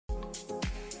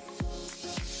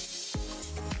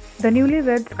The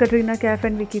newlyweds Katrina Kaif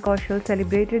and Vicky Kaushal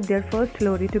celebrated their first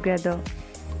Lohri together.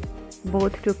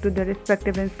 Both took to their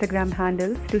respective Instagram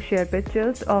handles to share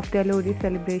pictures of their Lohri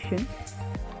celebration.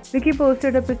 Vicky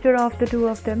posted a picture of the two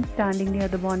of them standing near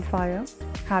the bonfire.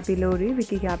 "Happy Lohri,"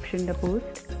 Vicky captioned the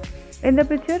post. In the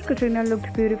picture, Katrina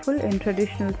looked beautiful in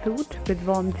traditional suit with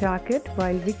warm jacket,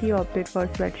 while Vicky opted for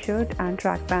sweatshirt and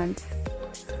track pants.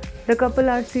 The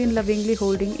couple are seen lovingly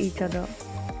holding each other.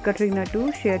 Katrina too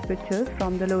shared pictures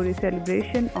from the Lohri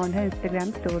celebration on her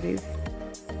Instagram stories.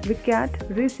 Vicky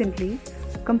recently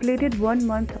completed 1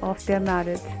 month of their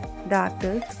marriage. The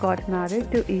actors got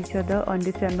married to each other on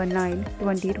December 9,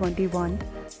 2021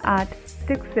 at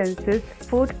Six Senses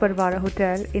Fort Parwara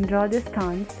Hotel in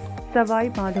Rajasthan's Savai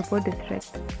Madhopur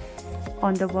district.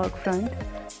 On the work front,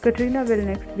 Katrina will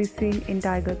next be seen in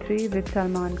Tiger 3 with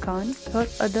Salman Khan. Her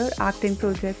other acting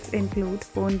projects include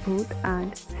Pon Bhoot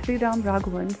and Sriram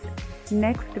Raghavan's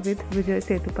Next with Vijay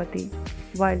Sethupathi,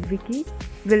 while Vicky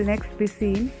will next be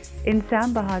seen in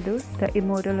Sam Bahadur, The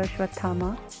Immortal Ashwathama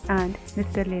and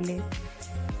Mr. Lele.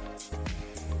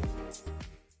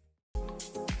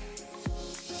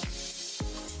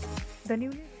 The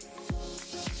newly